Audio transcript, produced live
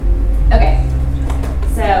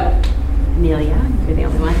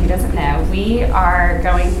We are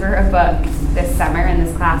going through a book this summer in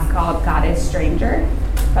this class called God is Stranger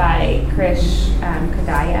by Krish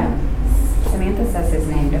Kadaya. Samantha says his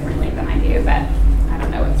name differently than I do, but I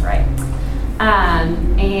don't know what's right.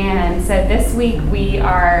 And so this week we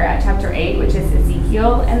are at chapter 8, which is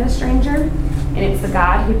Ezekiel and the Stranger, and it's the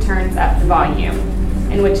God who turns up the volume,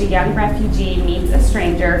 in which a young refugee meets a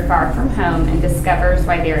stranger far from home and discovers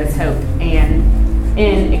why there is hope and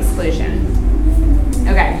in exclusion.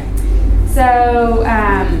 Okay, so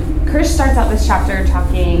Krish starts out this chapter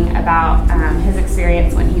talking about his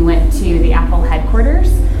experience when he went to the Apple headquarters.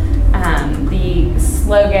 The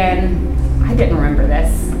slogan, I didn't remember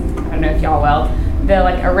this, I don't know if y'all will,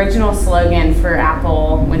 the original slogan for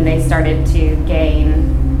Apple when they started to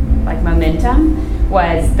gain momentum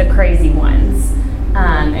was the crazy ones.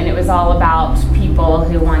 And it was all about people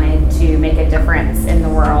who wanted to make a difference in the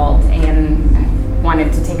world and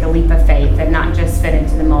wanted to take a leap of faith and not just fit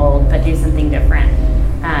into the mold, but do something different.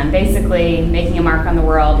 Basically, making a mark on the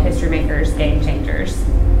world, history makers, game changers.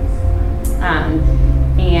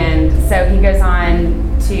 And so he goes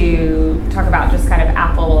on to talk about just kind of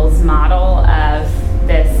Apple's model of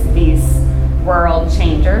these world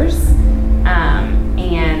changers,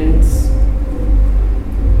 and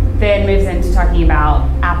then moves into talking about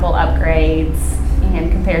Apple upgrades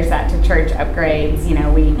and compares that to church upgrades.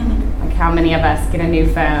 How many of us get a new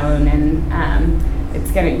phone, and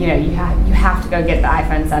it's gonna, you have to go get the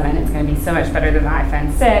iPhone 7. It's gonna be so much better than the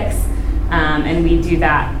iPhone 6, and we do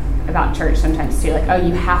that about church sometimes too.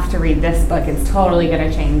 You have to read this book. It's totally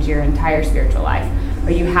gonna change your entire spiritual life.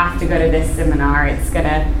 Or you have to go to this seminar. It's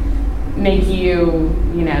gonna make you,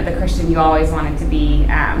 the Christian you always wanted to be,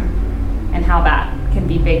 and how that can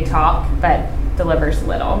be big talk, but delivers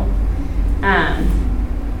little.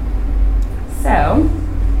 So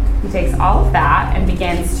he takes all of that and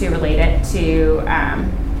begins to relate it to,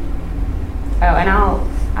 and I'll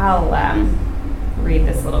read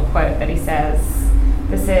this little quote that he says.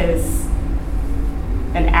 This is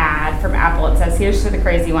an ad from Apple. It says, "Here's to the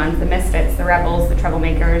crazy ones, the misfits, the rebels, the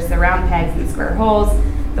troublemakers, the round pegs and square holes,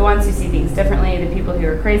 the ones who see things differently, the people who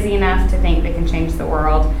are crazy enough to think they can change the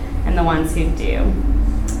world, and the ones who do."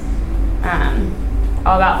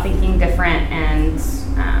 All about thinking different and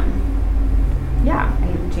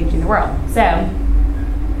changing the world. So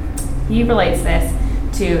he relates this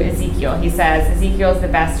to Ezekiel. He says, Ezekiel's the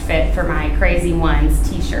best fit for my crazy ones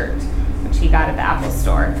t-shirt, which he got at the Apple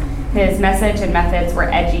store. His message and methods were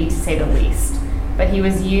edgy, to say the least. But he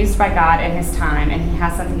was used by God in his time, and he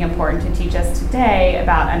has something important to teach us today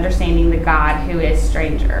about understanding the God who is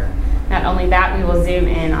stranger. Not only that, we will zoom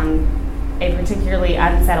in on a particularly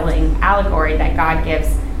unsettling allegory that God gives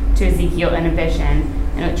to Ezekiel in a vision,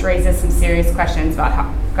 and which raises some serious questions about how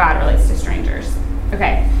God relates to strangers.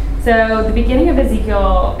 Okay, so the beginning of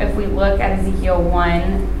Ezekiel, if we look at Ezekiel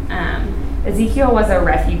 1, Ezekiel was a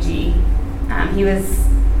refugee. He was,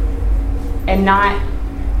 and not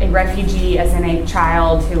a refugee as in a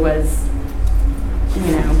child who was,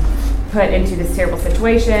 put into this terrible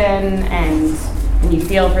situation, and you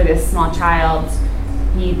feel for this small child.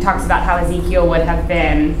 He talks about how Ezekiel would have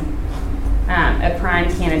been a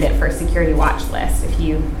prime candidate for a security watch list, if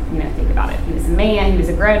you think about it. He was a man, he was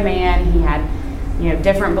a grown man, he had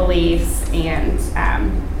different beliefs, and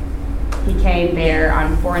he came there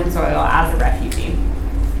on foreign soil as a refugee.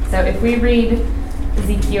 So if we read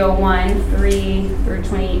Ezekiel 1:3 through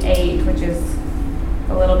 28, which is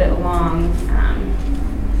a little bit long,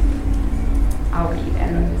 I'll read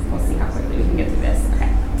and we'll see how quickly we can get through this. Okay.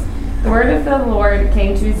 The word of the Lord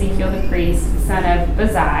came to Ezekiel the priest, the son of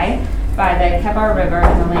Buzi, by the Kebar River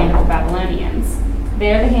in the land of the Babylonians.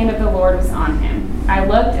 There the hand of the Lord was on him. I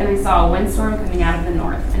looked and I saw a windstorm coming out of the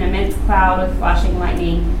north, an immense cloud with flashing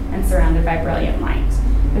lightning and surrounded by brilliant light.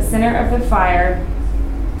 The center of the fire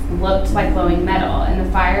looked like glowing metal, and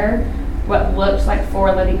the fire what looked like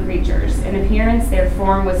 4 living creatures. In appearance their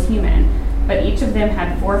form was human, but each of them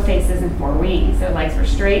had 4 faces and 4 wings. Their legs were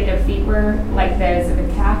straight, their feet were like those of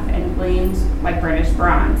a calf and gleamed like burnished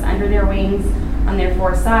bronze. Under their wings, on their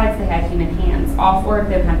 4 sides, they had human hands. All 4 of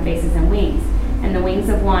them had faces and wings, and the wings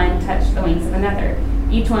of one touched the wings of another.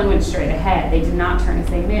 Each one went straight ahead. They did not turn as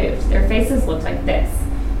they moved. Their faces looked like this.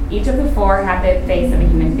 Each of the 4 had the face of a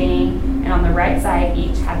human being, and on the right side,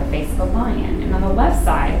 each had the face of a lion, and on the left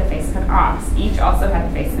side, the face of an ox. Each also had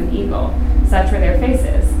the face of an eagle. Such were their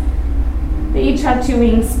faces. They each had 2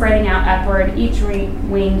 wings spreading out upward, each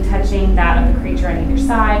wing touching that of the creature on either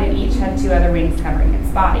side, and each had 2 other wings covering its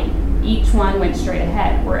body. Each one went straight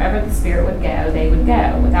ahead. Wherever the spirit would go, they would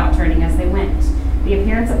go, without turning as they went. The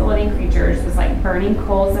appearance of the living creatures was like burning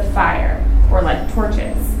coals of fire, or like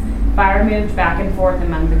torches. Fire moved back and forth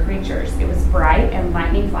among the creatures. It was bright, and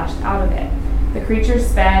lightning flashed out of it. The creatures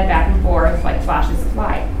sped back and forth like flashes of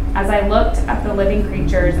light. As I looked at the living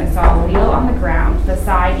creatures, I saw a wheel on the ground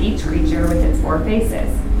beside each creature with its 4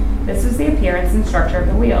 faces. This was the appearance and structure of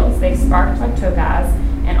the wheels. They sparkled like topaz,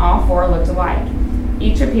 and all 4 looked alike.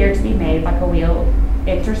 Each appeared to be made like a wheel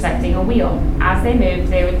intersecting a wheel. As they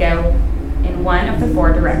moved, they would go in one of the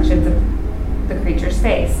 4 directions the creatures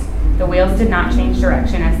faced. The wheels did not change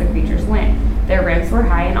direction as the creatures went. Their rims were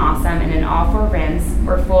high and awesome, and in all 4 rims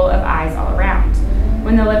were full of eyes all around.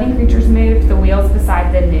 When the living creatures moved, the wheels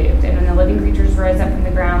beside them moved, and when the living creatures rose up from the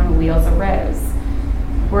ground, the wheels arose.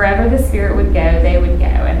 Wherever the Spirit would go, they would go,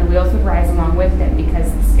 and the wheels would rise along with them,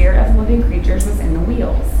 because the spirit of the living creatures was in the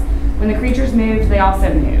wheels. When the creatures moved, they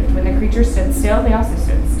also moved. When the creatures stood still, they also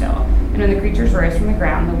stood still. And when the creatures rose from the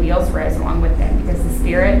ground, the wheels rose along with them, because the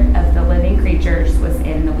spirit of the living creatures was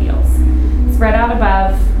in the wheels. Spread out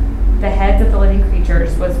above the heads of the living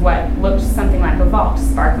creatures was what looked something like a vault,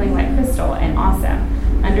 sparkling like crystal and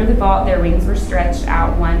awesome. Under the vault, their wings were stretched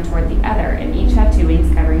out one toward the other, and each had 2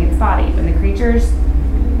 wings covering its body. When the creatures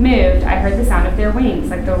moved, I heard the sound of their wings,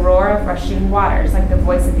 like the roar of rushing waters, like the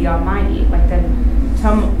voice of the Almighty, like the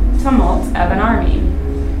tumult of an army.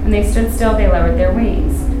 When they stood still, they lowered their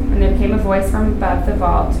wings. When there came a voice from above the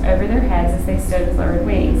vault over their heads as they stood with lowered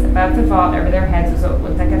wings. Above the vault over their heads was what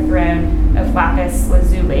looked like a throne of lapis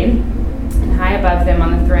lazuli, and high above them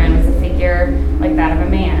on the throne was a figure like that of a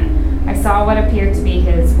man. I saw what appeared to be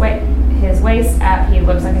his waist up. He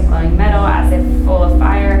looked like a glowing metal, as if full of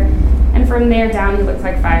fire, and from there down he looked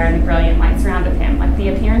like fire, and the brilliant light surrounded him. Like the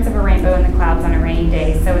appearance of a rainbow in the clouds on a rainy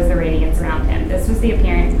day, so was the radiance around him. This was the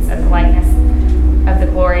appearance of the likeness of the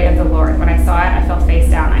glory of the Lord. When I saw it, I fell face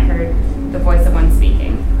down. I heard the voice of one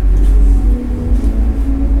speaking.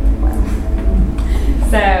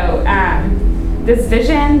 So this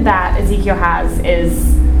vision that Ezekiel has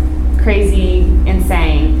is crazy,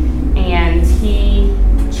 insane, and he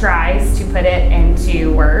tries to put it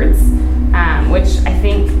into words, which I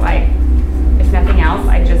think, like, if nothing else,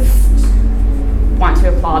 I just want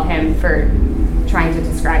to applaud him for trying to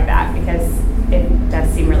describe that, because it does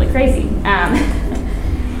seem really crazy.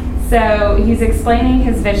 So he's explaining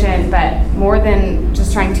his vision, but more than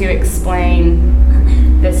just trying to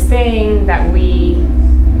explain this thing that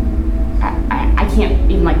I can't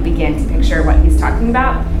even begin to picture what he's talking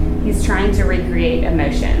about. He's trying to recreate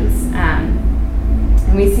emotions.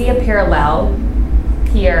 And we see a parallel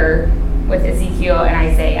here with Ezekiel and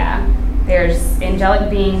Isaiah. There's angelic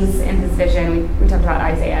beings in his vision. We talked about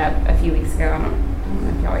Isaiah a few weeks ago. I don't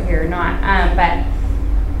know if y'all are here or not. But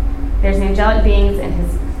there's angelic beings in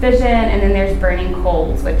his vision, and then there's burning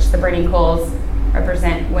coals, which the burning coals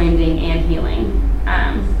represent wounding and healing.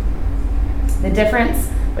 The difference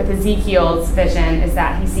with Ezekiel's vision is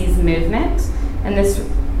that he sees movement, and this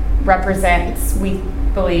represents, we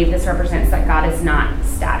believe this represents that God is not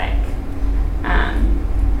static.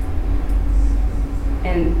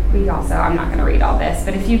 And we also, I'm not going to read all this,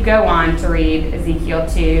 but if you go on to read Ezekiel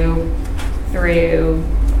 2 through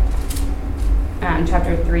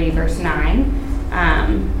chapter 3, verse 9,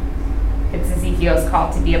 it's Ezekiel's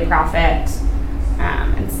call to be a prophet.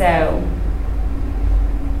 And so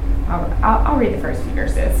I'll read the first few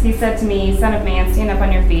verses. He said to me, "Son of man, stand up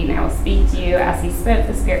on your feet, and I will speak to you." As he spoke,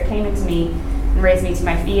 the Spirit came into me and raised me to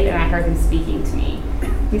my feet, and I heard him speaking to me.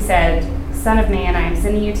 He said, "Son of man, I am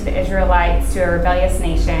sending you to the Israelites, to a rebellious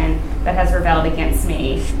nation that has rebelled against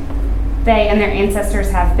me. They and their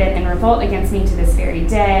ancestors have been in revolt against me to this very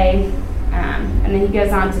day." And then he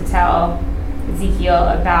goes on to tell Ezekiel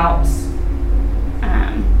about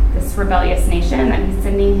this rebellious nation that he's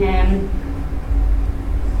sending him.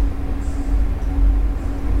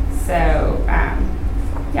 So,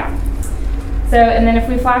 So, and then if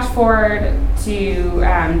we flash forward to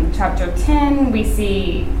chapter 10, we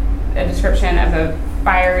see a description of a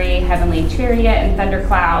fiery heavenly chariot and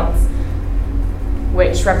thunderclouds,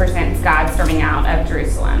 which represents God storming out of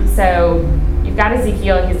Jerusalem. So you've got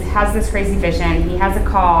Ezekiel, he has this crazy vision, he has a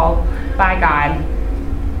call by God,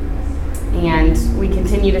 and we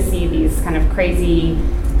continue to see these kind of crazy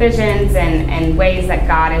visions and ways that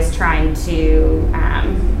God is trying to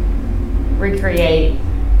recreate,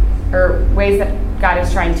 or ways that God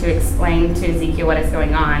is trying to explain to Ezekiel what is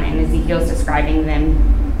going on, and Ezekiel's describing them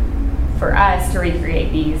for us to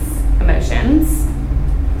recreate these emotions.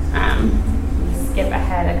 Skip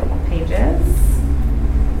ahead a couple pages.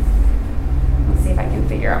 Let's see if I can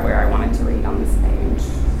figure out where I wanted to read on this page.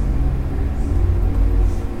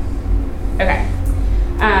 Okay.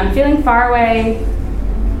 Feeling far away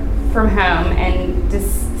from home and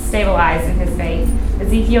destabilized in his faith,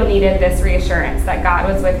 Ezekiel needed this reassurance that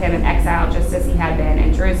God was with him in exile just as he had been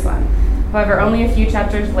in Jerusalem. However, only a few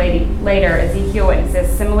chapters later, Ezekiel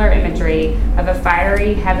witnesses similar imagery of a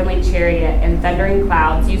fiery heavenly chariot and thundering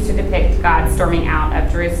clouds used to depict God storming out of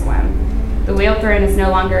Jerusalem. The wheeled throne is no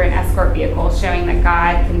longer an escort vehicle, showing that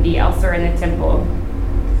God can be elsewhere in the temple,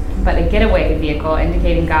 but a getaway vehicle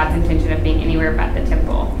indicating God's intention of being anywhere but the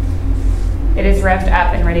temple. It is revved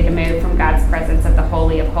up and ready to move from God's presence of the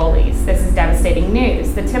Holy of Holies. This is devastating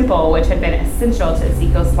news. The temple, which had been essential to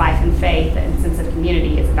Ezekiel's life and faith and sense of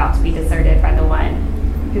community, is about to be deserted by the one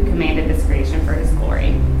who commanded this creation for his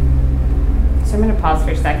glory. So I'm going to pause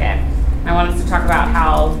for a second. I want us to talk about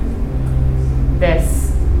how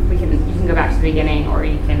you can go back to the beginning, or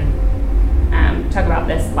you can talk about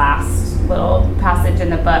this last little passage in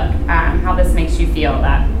the book, how this makes you feel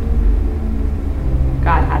that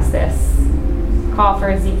God has this call for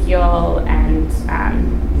Ezekiel, and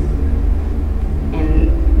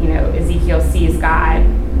Ezekiel sees God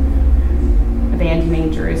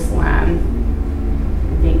abandoning Jerusalem.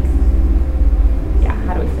 I think,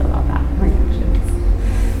 how do we feel about that?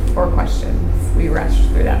 Reactions or questions? We rushed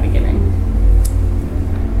through that beginning.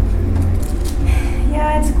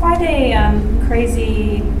 Yeah, it's quite a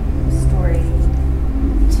crazy story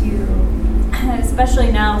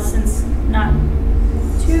especially now, since not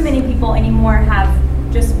too many people anymore have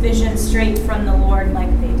just vision straight from the Lord like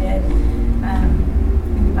they did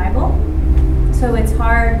in the Bible. So it's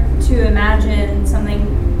hard to imagine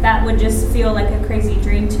something that would just feel like a crazy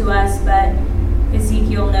dream to us, but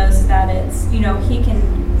Ezekiel knows that it's, he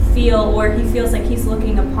can feel, or he feels like he's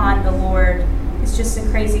looking upon the Lord. It's just a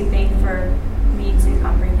crazy thing for me to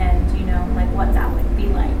comprehend, like what that would be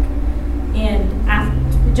like. And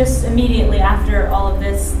just immediately after all of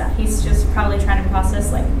this, that he's just probably trying to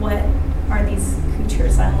process, like, what are these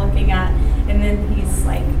creatures I'm looking at? And then he's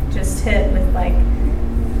like just hit with like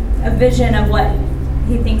a vision of what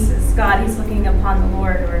he thinks is God. He's looking upon the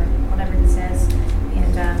Lord, or whatever he says.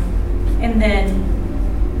 And then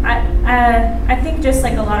I think, just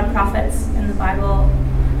like a lot of prophets in the Bible,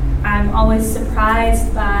 I'm always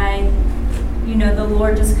surprised by the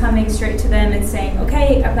Lord just coming straight to them and saying,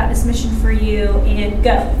 okay, I've got this mission for you, and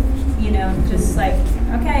go. Just like,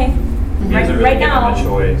 okay, right now. A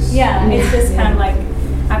choice. Yeah, it's just kind of like,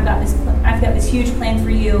 I've got this huge plan for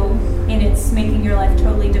you, and it's making your life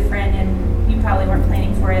totally different, and you probably weren't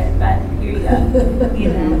planning for it, but here you go.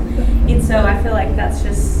 And so I feel like that's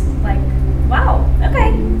just like, wow,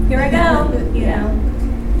 okay, here I go.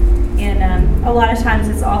 And a lot of times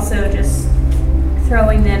it's also just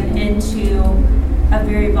throwing them into a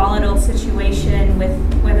very volatile situation, with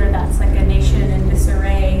whether that's like a nation in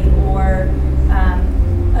disarray, or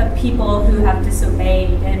a people who have disobeyed,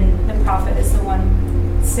 and the prophet is the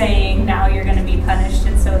one saying, now you're going to be punished,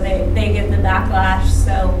 and so they get the backlash.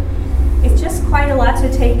 So it's just quite a lot to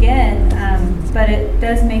take in, but it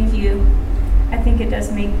does make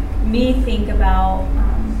me think about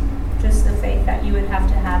just the faith that you would have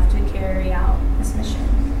to carry out this mission.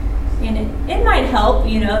 And it might help,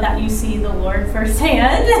 that you see the Lord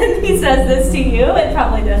firsthand and he says this to you. It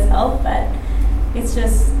probably does help, but it's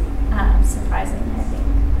just surprising, I think.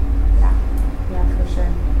 Yeah, for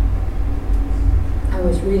sure. I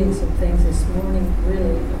was reading some things this morning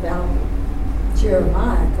really about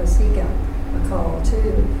Jeremiah, because he got a call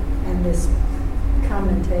too, and this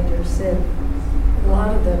commentator said a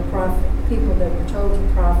lot of the people that were told to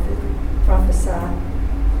prophesy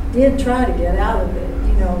did try to get out of it.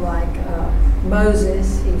 Like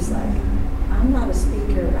Moses, he's like, I'm not a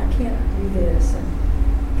speaker, I can't do this. And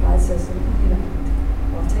God says,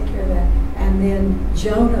 I'll take care of that. And then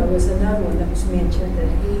Jonah was another one that was mentioned,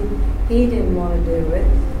 that he didn't want to do it.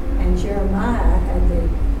 And Jeremiah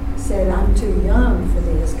said, I'm too young for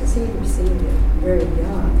this, because he received it very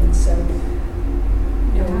young. And so,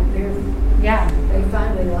 they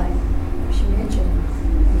finally, like she mentioned,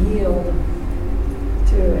 yield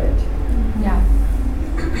to it.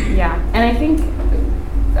 Yeah, and I think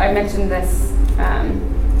I mentioned this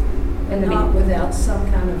in the not without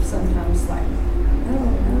some kind of, sometimes like, no.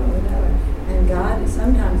 And God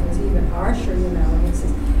sometimes is even harsher, and he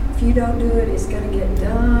says, if you don't do it, it's going to get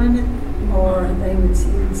done. Or he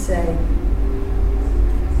would say,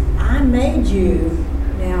 I made you.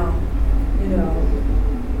 Now, I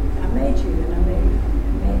made you, and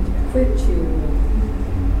I equipped you.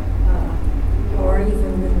 Or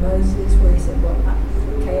even with Moses, where he said, well,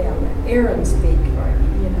 okay, I'll let Aaron speak,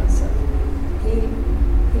 so he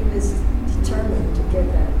was determined to get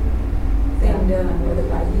that thing done, whether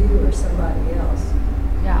by you or somebody else.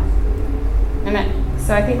 Yeah. And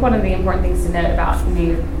so I think one of the important things to note about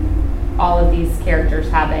all of these characters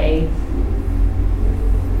have a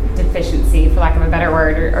efficiency, for lack of a better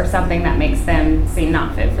word, or something that makes them seem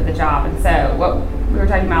not fit for the job. And so what we were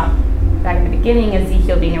talking about back at the beginning,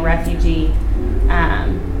 Ezekiel being a refugee,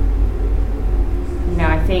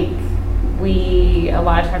 I think we a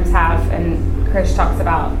lot of times have, and Chris talks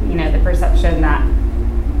about, the perception that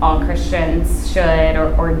all Christians should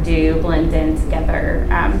or do blend in together.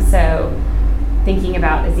 So thinking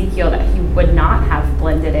about Ezekiel, that he would not have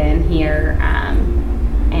blended in here,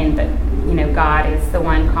 and that, God is the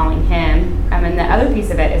one calling him. And the other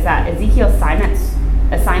piece of it is that Ezekiel's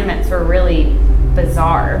assignments were really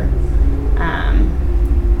bizarre.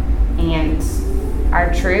 And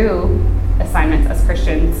our true assignments as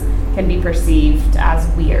Christians can be perceived as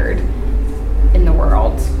weird in the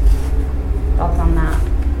world. Thoughts on that?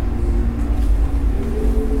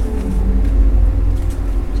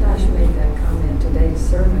 Josh made that comment in today's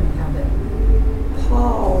sermon, how that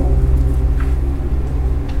Paul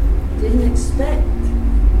didn't expect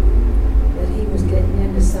that he was getting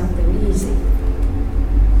into something easy.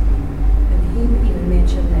 And he even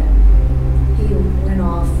mentioned that he went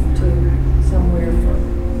off to somewhere for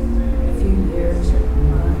a few years or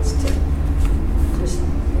months to just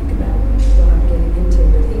think about what I'm getting into.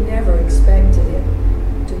 But he never expected it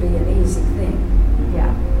to be an easy thing.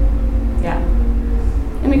 Yeah.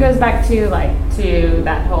 And it goes back to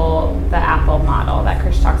that the Apple model that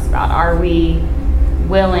Chris talks about. Are we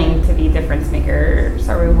willing to be difference makers?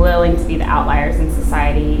 Are we willing to be the outliers in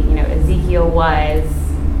society? Ezekiel was,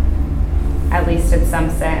 at least in some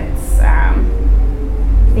sense. I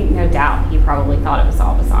think no doubt he probably thought it was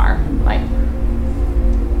all bizarre.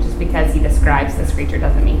 Just because he describes this creature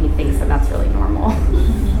doesn't mean he thinks that that's really normal.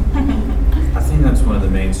 I think that's one of the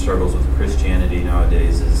main struggles with Christianity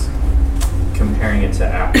nowadays is comparing it to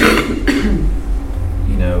Apple.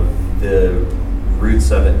 The roots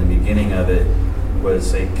of it, the beginning of it,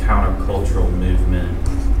 was a countercultural movement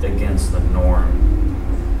against the norm.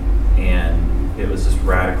 And it was this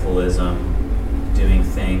radicalism, doing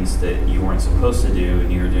things that you weren't supposed to do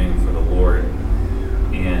and you were doing for the Lord.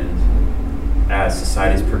 And as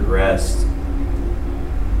society's progressed,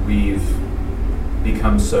 we've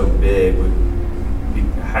become so big.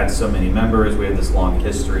 We've had so many members. We have this long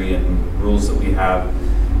history and rules that we have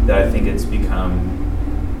that I think it's become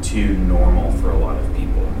too normal for a lot of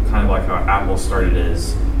people. Kind of like how Apple started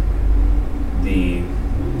as the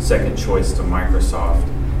second choice to Microsoft.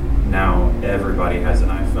 Now everybody has an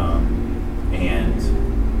iPhone and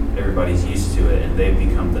everybody's used to it and they've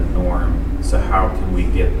become the norm. So how can we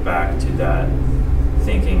get back to that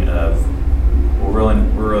thinking of we're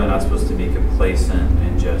really not supposed to be complacent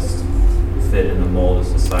and just fit in the mold of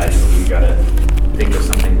society, but we gotta think of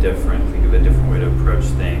something different, think of a different way to approach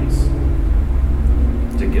things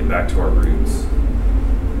to get back to our roots.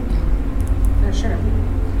 For sure.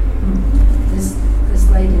 This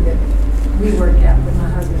lady that we work out with, my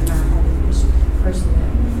husband and I had this person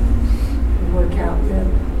that we work out with,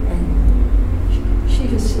 and she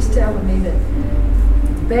was just telling me that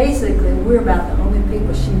basically we're about the only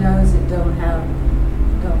people she knows that don't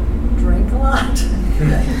drink a lot.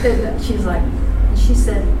 She's like, she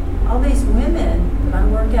said, all these women that I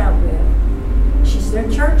work out with, they're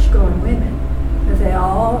church-going women, but they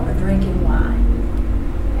all are drinking wine.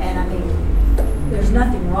 And I mean, there's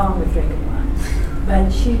nothing wrong with drinking wine, but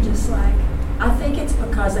she just I think it's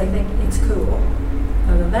because they think it's cool.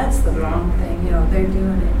 Although that's the wrong thing, they're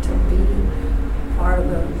doing it to be part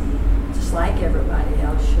of just like everybody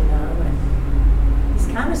else, and it's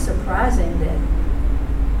kind of surprising that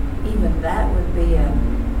even that would be a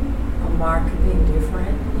mark of being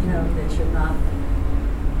different, that you're not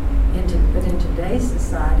but in today's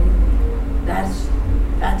society, that's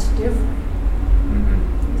different. Mm-hmm.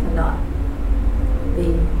 To not be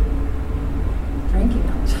drinking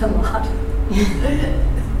a lot.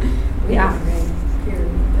 We Yeah. don't drink,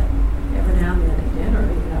 period, but every now and then at dinner, if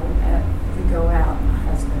we go out, my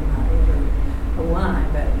husband and I order a wine,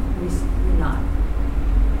 but we're not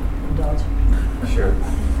indulgent. Sure.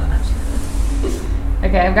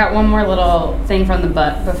 Okay, I've got one more little thing from the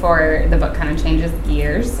book before the book kind of changes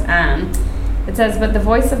gears. It says, but the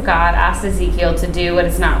voice of God asked Ezekiel to do what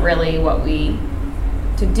is not really what we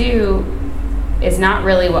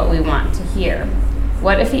want to hear.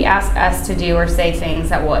 What if he asked us to do or say things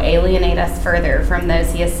that will alienate us further from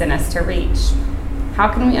those he has sent us to reach? How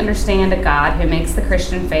can we understand a God who makes the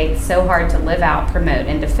Christian faith so hard to live out, promote,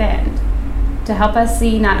 and defend? To help us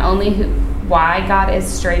see not only why God is a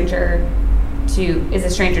stranger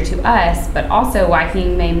to us, but also why he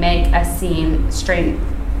may make us seem strangers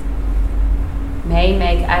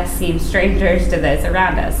to those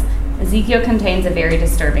around us. Ezekiel contains a very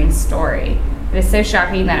disturbing story. It is so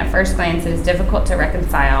shocking that at first glance it is difficult to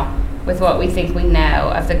reconcile with what we think we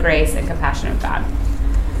know of the grace and compassion of God.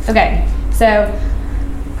 Okay, so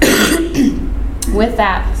with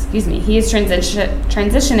that, he is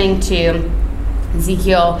transitioning to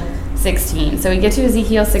Ezekiel 16. So we get to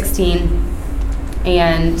Ezekiel 16,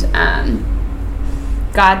 and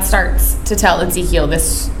God starts to tell Ezekiel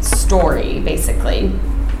this story, basically.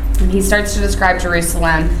 And he starts to describe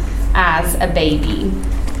Jerusalem as a baby.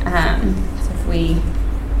 So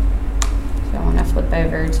if I want to flip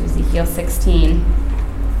over to Ezekiel 16.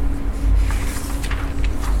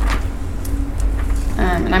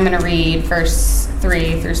 And I'm going to read verse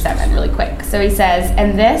 3 through 7 really quick. So he says,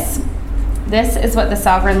 "And this is what the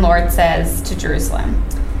sovereign Lord says to Jerusalem.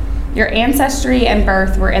 Your ancestry and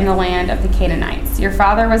birth were in the land of the Canaanites. Your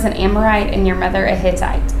father was an Amorite and your mother a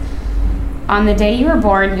Hittite. On the day you were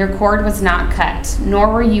born, your cord was not cut, nor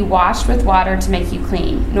were you washed with water to make you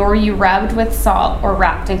clean, nor were you rubbed with salt or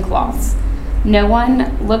wrapped in cloths. No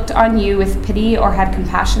one looked on you with pity or had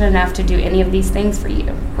compassion enough to do any of these things for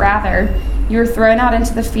you. Rather, you were thrown out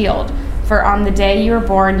into the field, for on the day you were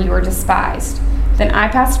born, you were despised. Then I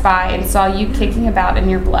passed by and saw you kicking about in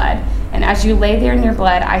your blood. And as you lay there in your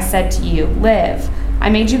blood, I said to you, 'Live.' I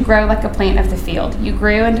made you grow like a plant of the field. You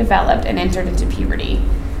grew and developed and entered into puberty."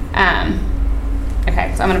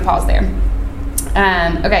 Okay, so I'm going to pause there.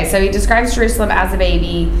 Okay, so he describes Jerusalem as a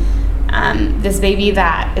baby, this baby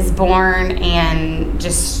that is born and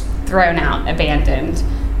just thrown out, abandoned.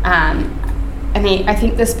 I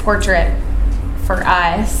think this portrait for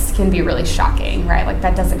us can be really shocking, right? Like,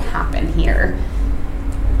 that doesn't happen here.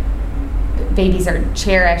 Babies are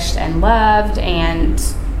cherished and loved and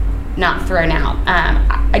not thrown out.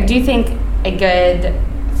 I do think a good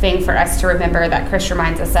thing for us to remember that Chris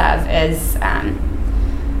reminds us of is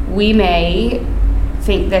we may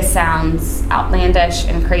think this sounds outlandish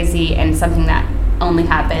and crazy and something that only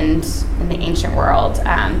happened in the ancient world,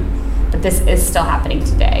 but this is still happening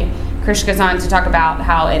today. Chris goes on to talk about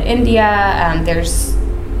how in India there's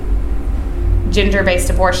gender-based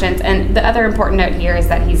abortions, and the other important note here is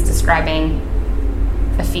that he's describing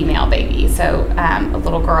a female baby, so a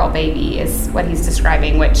little girl baby is what he's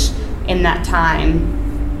describing, which in that time,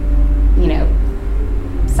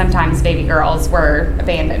 sometimes baby girls were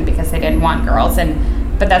abandoned because they didn't want girls,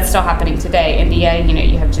 but that's still happening today. India,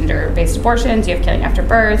 you have gender-based abortions, you have killing after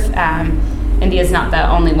birth. India's not the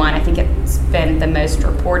only one. I think it's been the most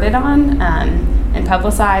reported on and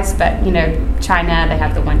publicized, but China, they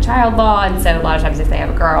have the one-child law, and so a lot of times if they have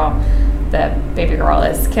a girl, the baby girl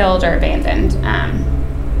is killed or abandoned,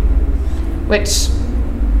 which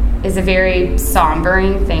is a very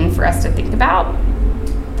sombering thing for us to think about.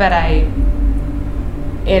 But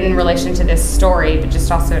in relation to this story, but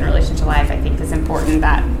just also in relation to life, I think it's important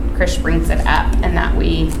that Chris brings it up and that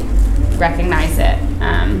we recognize it.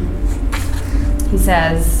 He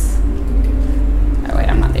says, oh wait,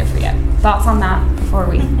 I'm not there for yet. Thoughts on that before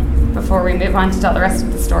we move on to tell the rest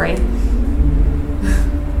of the story?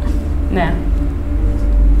 No.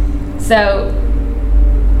 So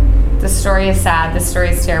the story is sad, the story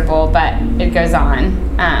is terrible, but it goes on.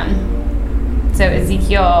 So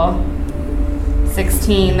Ezekiel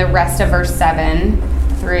 16, the rest of verse 7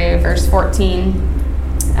 through verse 14.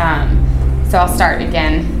 So I'll start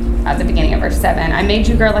again at the beginning of verse 7. "I made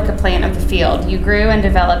you grow like a plant of the field. You grew and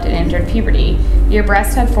developed and entered puberty. Your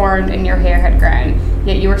breast had formed and your hair had grown,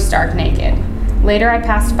 yet you were stark naked. Later I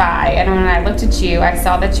passed by, and when I looked at you, I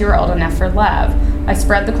saw that you were old enough for love. I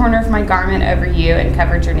spread the corner of my garment over you and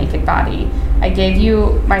covered your naked body. I gave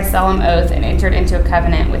you my solemn oath and entered into a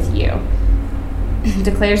covenant with you,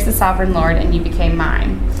 declares the sovereign Lord, and you became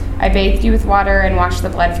mine. I bathed you with water and washed the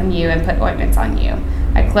blood from you and put ointments on you.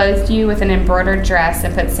 I clothed you with an embroidered dress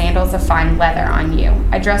and put sandals of fine leather on you.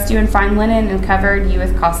 I dressed you in fine linen and covered you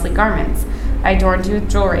with costly garments. I adorned you with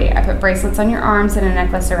jewelry. I put bracelets on your arms and a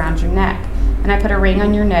necklace around your neck. And I put a ring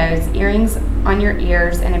on your nose, earrings on your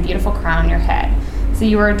ears, and a beautiful crown on your head. So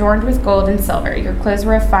you were adorned with gold and silver. Your clothes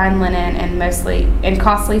were of fine linen and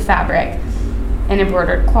costly fabric and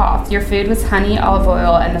embroidered cloth. Your food was honey, olive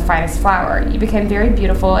oil, and the finest flour. You became very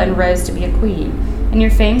beautiful and rose to be a queen. And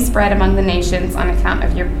your fame spread among the nations on account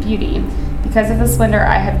of your beauty. Because of the splendor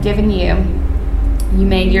I have given you, you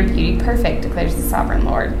made your beauty perfect, declares the sovereign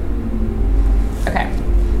Lord." Okay,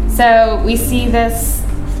 so we see this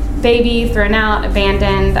baby thrown out,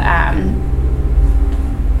 abandoned.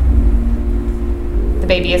 The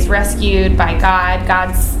baby is rescued by God.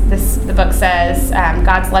 The book says,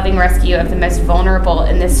 God's loving rescue of the most vulnerable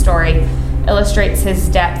in this story illustrates his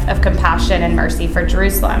depth of compassion and mercy for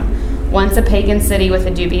Jerusalem. Once a pagan city with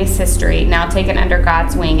a dubious history, now taken under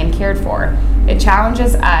God's wing and cared for. It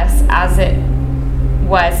challenges us, as it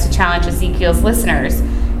was to challenge Ezekiel's listeners,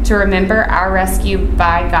 to to remember our rescue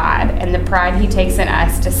by God and the pride he takes in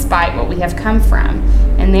us despite what we have come from,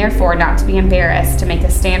 and therefore not to be embarrassed to make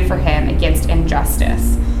a stand for him against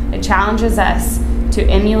injustice. It challenges us to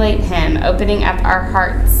emulate him, opening up our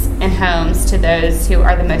hearts and homes to those who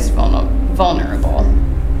are the most vulnerable.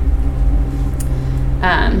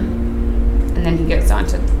 And then he goes on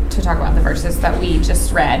to talk about the verses that we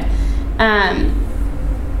just read.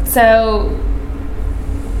 So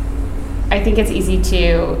I think it's easy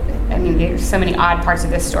there's so many odd parts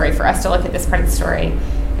of this story for us to look at this part of the story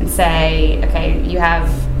and say, okay, you have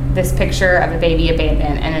this picture of a baby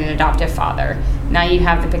abandoned and an adoptive father. Now you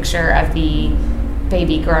have the picture of the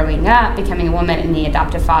baby growing up, becoming a woman, and the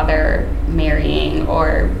adoptive father marrying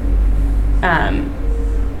or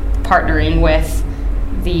partnering with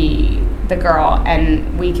the girl,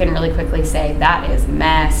 and we can really quickly say that is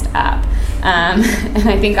messed up. And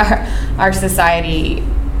I think our society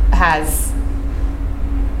has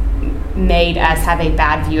made us have a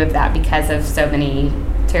bad view of that because of so many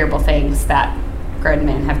terrible things that grown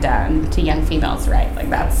men have done to young females, right? Like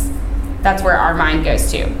that's where our mind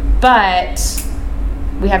goes to. But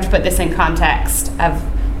we have to put this in context of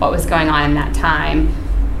what was going on in that time.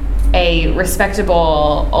 A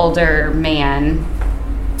respectable older man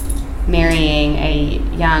marrying a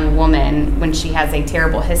young woman when she has a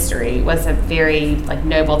terrible history was a very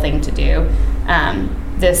noble thing to do.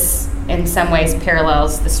 This in some ways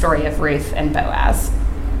parallels the story of Ruth and Boaz.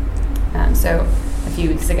 So a few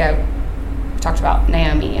weeks ago we talked about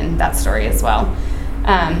Naomi and that story as well.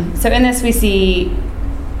 So in this we see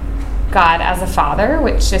God as a father,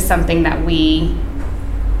 which is something that we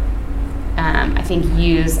I think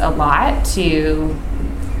use a lot to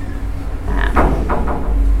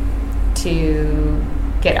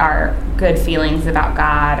get our good feelings about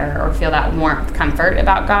God or feel that warmth, comfort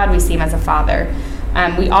about God. We see him as a father.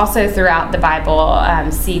 We also, throughout the Bible,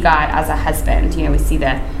 see God as a husband. We see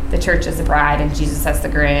the church as a bride and Jesus as the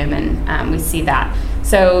groom, and we see that.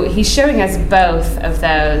 So he's showing us both of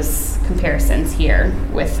those comparisons here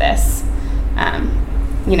with this.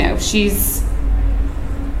 She's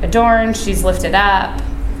adorned, she's lifted up,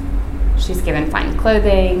 she's given fine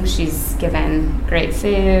clothing, she's given great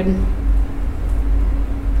food.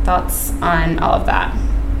 Thoughts on all of that?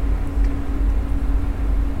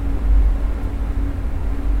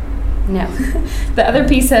 No. The other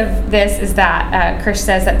piece of this is that Krish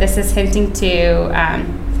says that this is hinting to,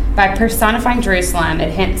 by personifying Jerusalem, it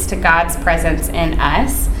hints to God's presence in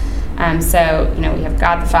us. So, we have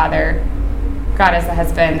God the Father, God as the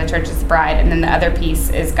husband, the church as the bride, and then the other piece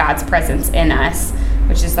is God's presence in us,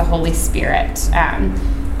 which is the Holy Spirit.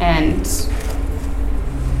 And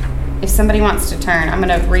if somebody wants to turn, I'm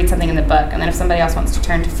going to read something in the book, and then if somebody else wants to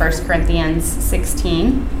turn to 1 Corinthians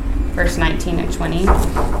 16, verse 19 and 20.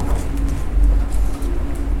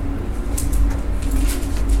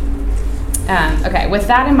 Okay, with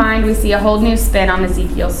that in mind, we see a whole new spin on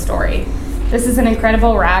Ezekiel's story. This is an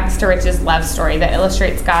incredible rags to riches love story that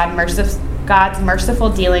illustrates God's merciful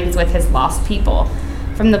dealings with his lost people.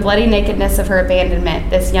 From the bloody nakedness of her abandonment,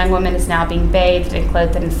 this young woman is now being bathed and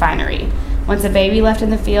clothed in finery. Once a baby left in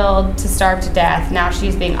the field to starve to death, now she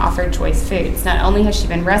is being offered choice foods. Not only has she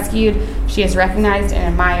been rescued, she is recognized and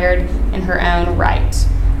admired in her own right.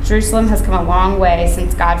 Jerusalem has come a long way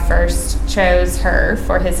since God first chose her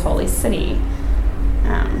for his holy city.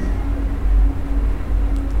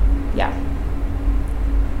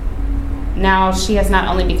 Now she has not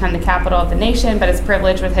only become the capital of the nation, but is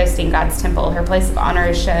privileged with hosting God's temple. Her place of honor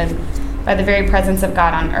is shown by the very presence of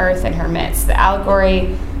God on earth in her midst. The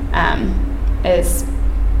allegory is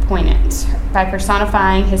poignant. By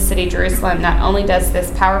personifying his city, Jerusalem, not only does this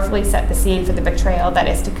powerfully set the scene for the betrayal that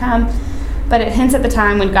is to come, but it hints at the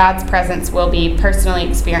time when God's presence will be personally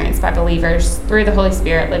experienced by believers through the Holy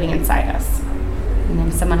Spirit living inside us. And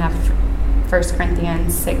then someone have 1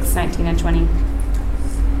 Corinthians 6, 19 and 20.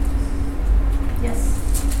 Yes.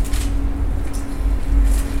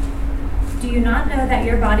 Do you not know that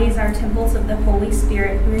your bodies are temples of the Holy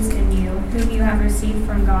Spirit who is in you, whom you have received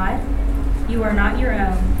from God? You are not your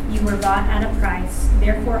own. You were bought at a price.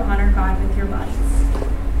 Therefore, honor God with your bodies.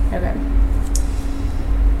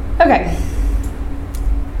 Okay.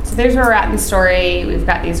 So there's where we're at in the story. We've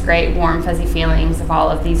got these great, warm, fuzzy feelings of all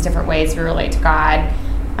of these different ways we relate to God.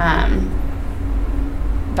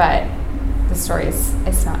 But the story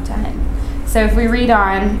is not done. So if we read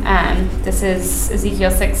on, this is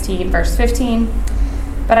Ezekiel 16, verse 15.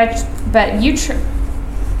 But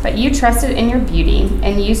you trusted in your beauty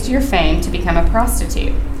and used your fame to become a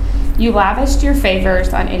prostitute. You lavished your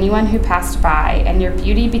favors on anyone who passed by, and your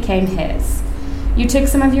beauty became his. You took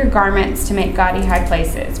some of your garments to make gaudy high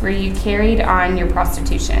places, where you carried on your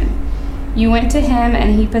prostitution. You went to him,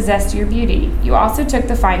 and he possessed your beauty. You also took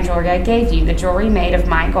the fine jewelry I gave you, the jewelry made of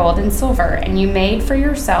my gold and silver, and you made for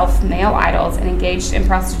yourself male idols and engaged in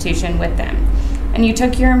prostitution with them. And you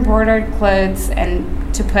took your embroidered clothes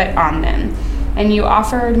and to put on them, and you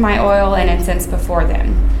offered my oil and incense before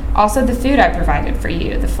them. Also the food I provided for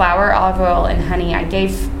you, the flour, olive oil, and honey I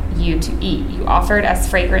gave you to eat, you offered as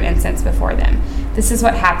fragrant incense before them. This is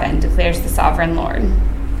what happened, declares the sovereign Lord.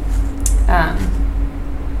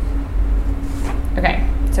 Okay,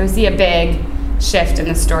 so we see a big shift in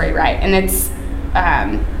the story, right? And it's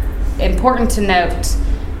important to note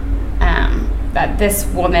that this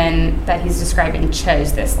woman that he's describing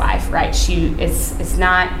chose this life, right? She is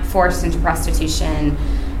not forced into prostitution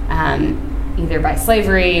either by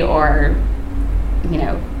slavery or,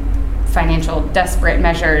 financial desperate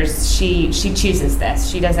measures. She chooses this.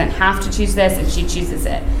 She doesn't have to choose this, and she chooses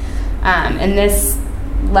it. And this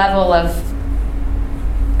level of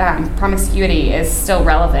promiscuity is still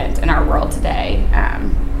relevant in our world today,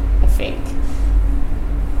 I think.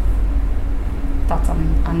 Thoughts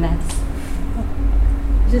on this?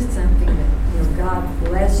 Just something that, God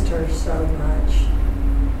blessed her so much.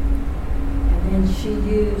 And then she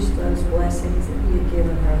used those blessings that he had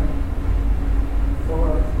given her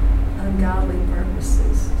for ungodly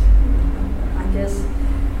purposes. I guess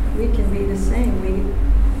we can be the same. We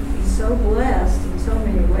be so blessed in so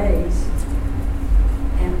many ways,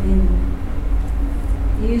 and then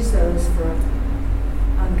use those for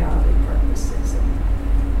ungodly purposes.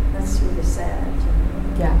 And that's really sad.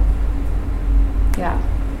 Yeah.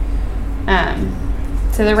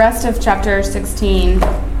 So the rest of chapter 16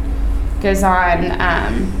 goes on.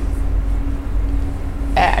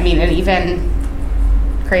 And even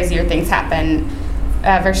crazier things happen.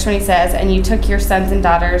 Verse 20 says, "And you took your sons and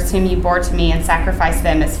daughters whom you bore to me and sacrificed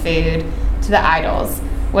them as food to the idols.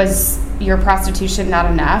 Was your prostitution not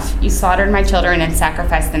enough? You slaughtered my children and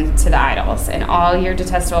sacrificed them to the idols. In all your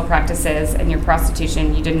detestable practices and your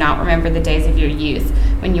prostitution, you did not remember the days of your youth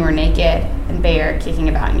when you were naked and bare, kicking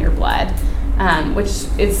about in your blood." Which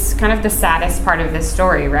is kind of the saddest part of this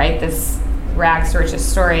story, right? This rags to riches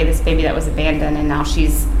story, this baby that was abandoned, and now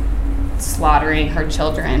she's slaughtering her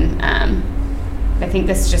children. I think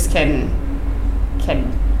this just can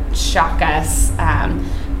shock us.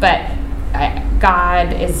 But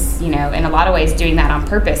God is, in a lot of ways doing that on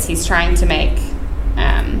purpose. He's trying to make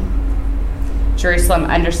Jerusalem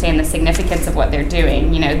understand the significance of what they're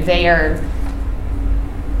doing.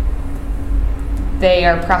 They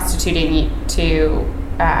are prostituting to,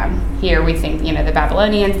 here we think, the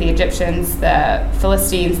Babylonians, the Egyptians, the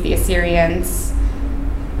Philistines, the Assyrians.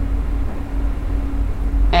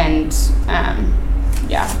 And,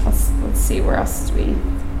 let's see, where else do we...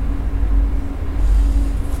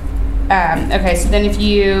 okay, so then if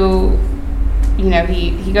he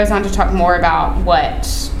goes on to talk more about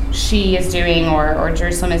what she is doing or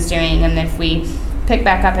Jerusalem is doing, and if we pick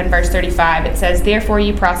back up in verse 35, it says, "Therefore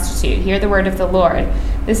you prostitute, hear the word of the Lord.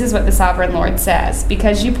 This is what the sovereign Lord says.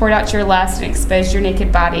 Because you poured out your lust and exposed your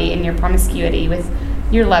naked body in your promiscuity with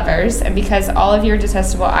your lovers, and because all of your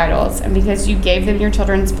detestable idols, and because you gave them your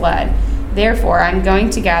children's blood, therefore I'm going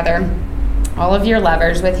to gather all of your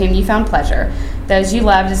lovers with whom you found pleasure, those you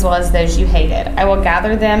loved as well as those you hated. I will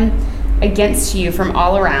gather them against you from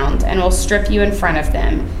all around, and will strip you in front of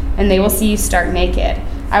them, and they will see you stark naked.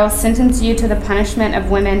 I will sentence you to the punishment of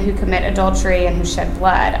women who commit adultery and who shed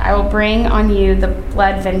blood. I will bring on you the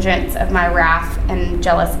blood vengeance of my wrath and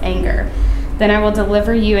jealous anger. Then I will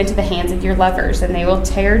deliver you into the hands of your lovers, and they will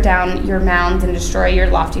tear down your mounds and destroy your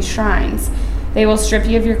lofty shrines. They will strip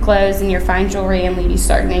you of your clothes and your fine jewelry and leave you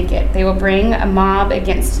stark naked. They will bring a mob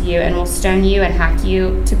against you and will stone you and hack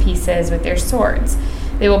you to pieces with their swords.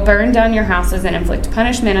 They will burn down your houses and inflict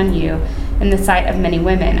punishment on you in the sight of many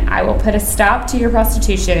women. I will put a stop to your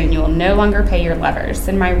prostitution, and you will no longer pay your lovers.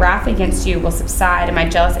 Then my wrath against you will subside, and my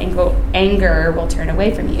jealous anger will turn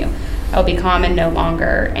away from you. I will be calm and no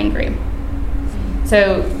longer angry."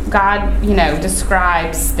 So God,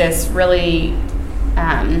 describes this really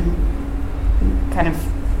kind of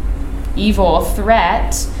evil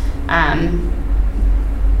threat, and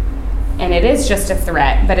it is just a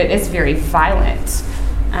threat, but it is very violent,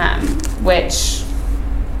 which,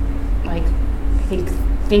 I think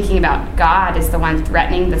thinking about God as the one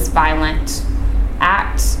threatening this violent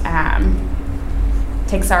act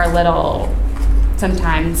takes our little,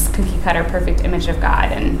 sometimes cookie-cutter perfect image of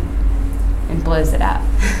God and blows it up.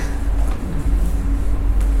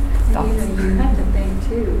 You have to think,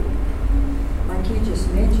 too, like you just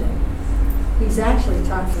mentioned, he's actually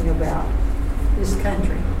talking about this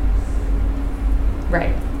country.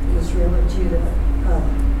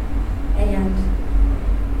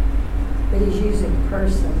 he's using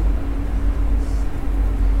person.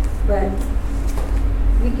 But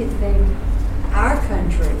we could think our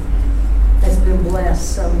country has been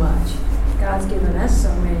blessed so much. God's given us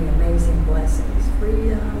so many amazing blessings,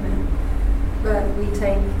 freedom, but we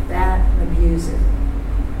take that and abuse it.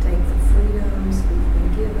 Take the freedoms we've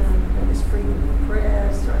been given, whether it's freedom of the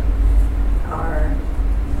press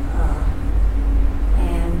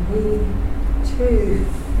and we too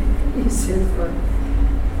use it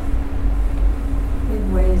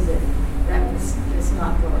in ways that's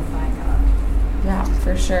not glorifying God. Yeah,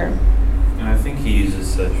 for sure. And I think he uses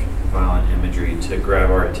such violent imagery to grab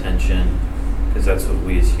our attention because that's what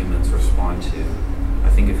we as humans respond to. I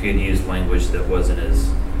think if he had used language that wasn't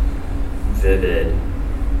as vivid,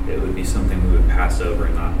 it would be something we would pass over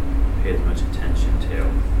and not pay as much attention to.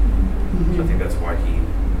 Mm-hmm. So I think that's why he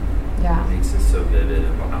makes it so vivid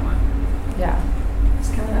and violent. Yeah. It's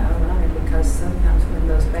kind of ironic because sometimes when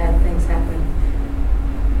those bad things happen,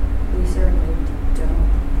 we certainly don't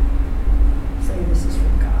say this is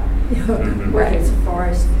from God. Whether it's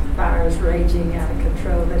forest fires raging out of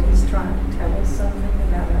control, that he's trying to tell us something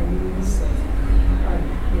about our use,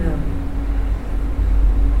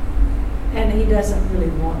 and he doesn't really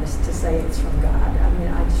want us to say it's from God. I mean,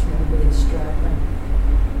 I just remember being struggling.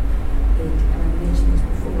 I mentioned this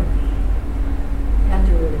before. You have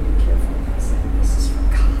to really be careful about saying this is from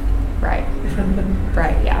God. Right.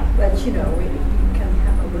 Right, yeah. But you can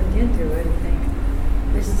have a look into it and think,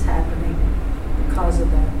 this is happening because of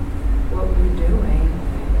what we're doing.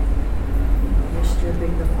 We're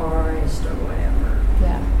stripping the forest or whatever.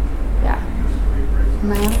 Yeah. Yeah.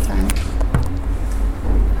 Am I out of time?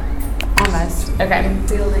 Almost. Okay. And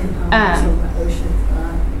building homes on the ocean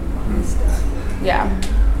front and stuff. Yeah.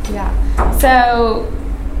 Yeah. So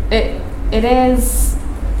it is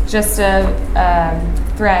just a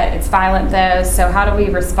threat. It's violent though. So how do we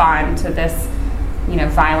respond to this,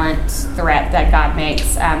 violent threat that God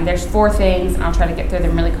makes? There's 4 things, and I'll try to get through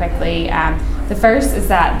them really quickly. The first is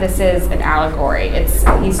that this is an allegory.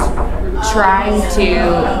 He's trying to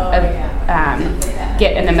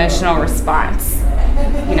get an emotional response,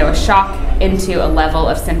 a shock into a level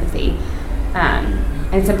of sympathy. And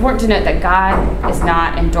it's important to note that God is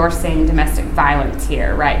not endorsing domestic violence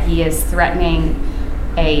here, right? He is threatening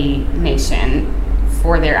a nation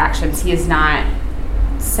for their actions. He is not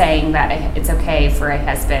saying that it's okay for a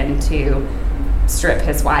husband to strip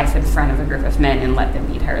his wife in front of a group of men and let them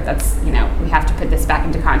beat her. That's, we have to put this back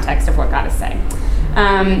into context of what God is saying.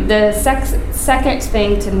 The second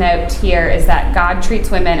thing to note here is that God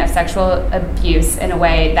treats women of sexual abuse in a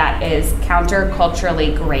way that is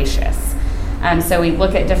counterculturally gracious. So we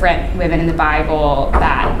look at different women in the Bible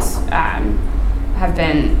that have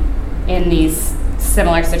been in these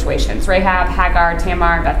similar situations. Rahab, Hagar,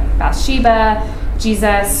 Tamar, Bathsheba,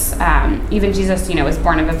 Jesus. Even Jesus, was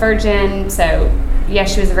born of a virgin. So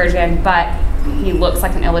yes, she was a virgin, but he looks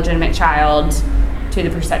like an illegitimate child to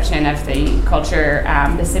the perception of the culture.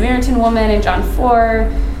 The Samaritan woman in John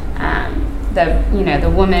 4,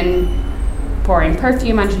 the woman pouring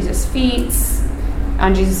perfume on Jesus' feet.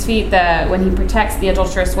 When he protects the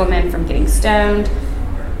adulterous woman from getting stoned,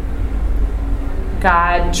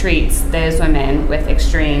 God treats those women with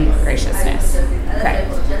extreme graciousness. Okay.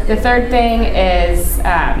 The third thing is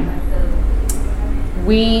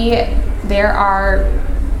there are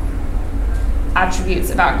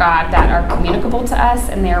attributes about God that are communicable to us,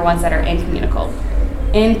 and there are ones that are incommunicable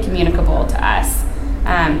to us.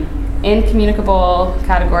 Incommunicable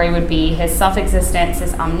category would be his self-existence,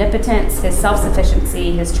 his omnipotence, his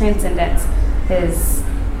self-sufficiency, his transcendence, his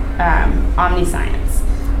omniscience.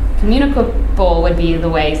 Communicable would be the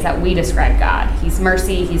ways that we describe God. He's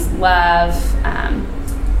mercy, he's love,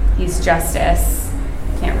 he's justice.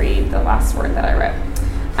 Can't read the last word that I wrote.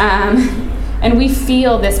 And we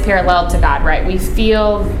feel this parallel to God, right? We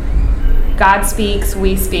feel God speaks,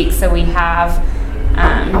 we speak, so we have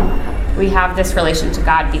this relation to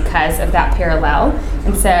God because of that parallel.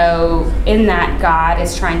 And so in that, God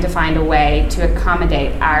is trying to find a way to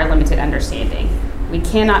accommodate our limited understanding. We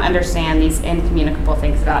cannot understand these incommunicable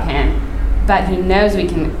things about him, but he knows we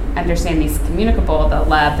can understand these communicable, the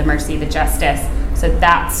love, the mercy, the justice. So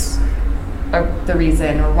that's the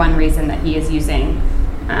reason, or one reason, that he is using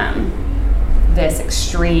this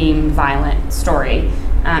extreme violent story.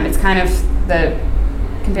 It's kind of the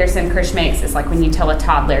comparison Krish makes is like when you tell a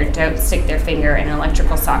toddler, don't stick their finger in an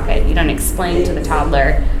electrical socket. You don't explain to the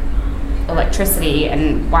toddler electricity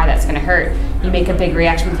and why that's going to hurt. You make a big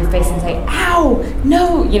reaction with your face and say, ow,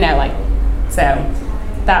 no, so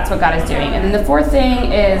that's what God is doing. And then the fourth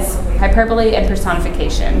thing is hyperbole and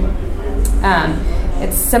personification.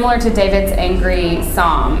 It's similar to David's angry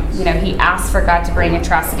psalm. You know, he asks for God to bring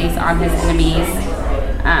atrocities on his enemies.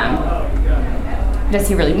 Does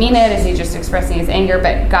he really mean it? Is he just expressing his anger?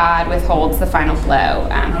 But God withholds the final blow.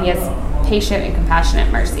 He has patient and compassionate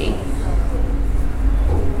mercy.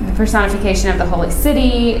 The personification of the holy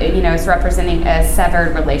city, you know, is representing a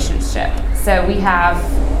severed relationship. So we have,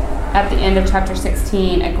 at the end of chapter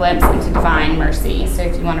 16, a glimpse into divine mercy. So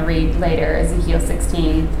if you want to read later, Ezekiel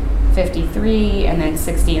 16:53, and then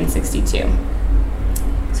 60 and 62.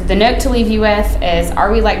 So the note to leave you with is,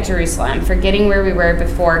 are we like Jerusalem, forgetting where we were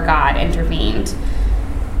before God intervened?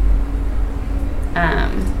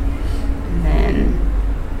 And then,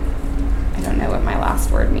 I don't know what my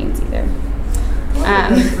last word means either.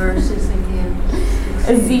 Verses again.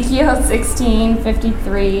 Ezekiel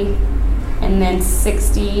 16:53, and then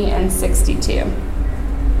 60 and 62.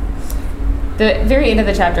 The very end of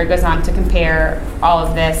the chapter goes on to compare all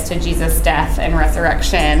of this to Jesus' death and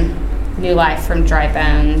resurrection, new life from dry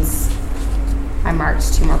bones. I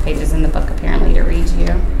marked 2 more pages in the book apparently to read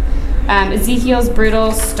you. Ezekiel's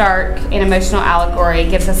brutal, stark, and emotional allegory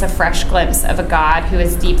gives us a fresh glimpse of a God who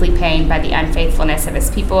is deeply pained by the unfaithfulness of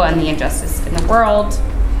his people and the injustice in the world.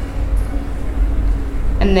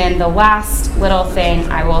 And then the last little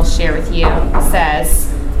thing I will share with you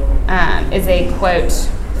is a quote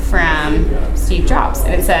from Steve Jobs.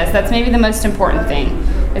 And it says, that's maybe the most important thing.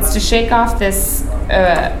 It's to shake off this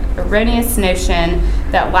erroneous notion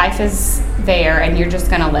that life is there and you're just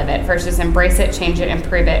going to live it, versus embrace it, change it,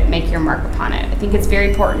 improve it, make your mark upon it. I think it's very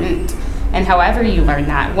important. And however you learn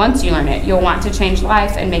that, once you learn it, you'll want to change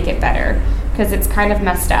life and make it better, because it's kind of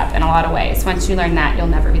messed up in a lot of ways. Once you learn that, you'll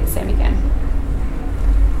never be the same again.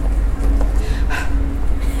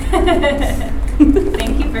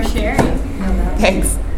 Thank you for sharing. Thanks.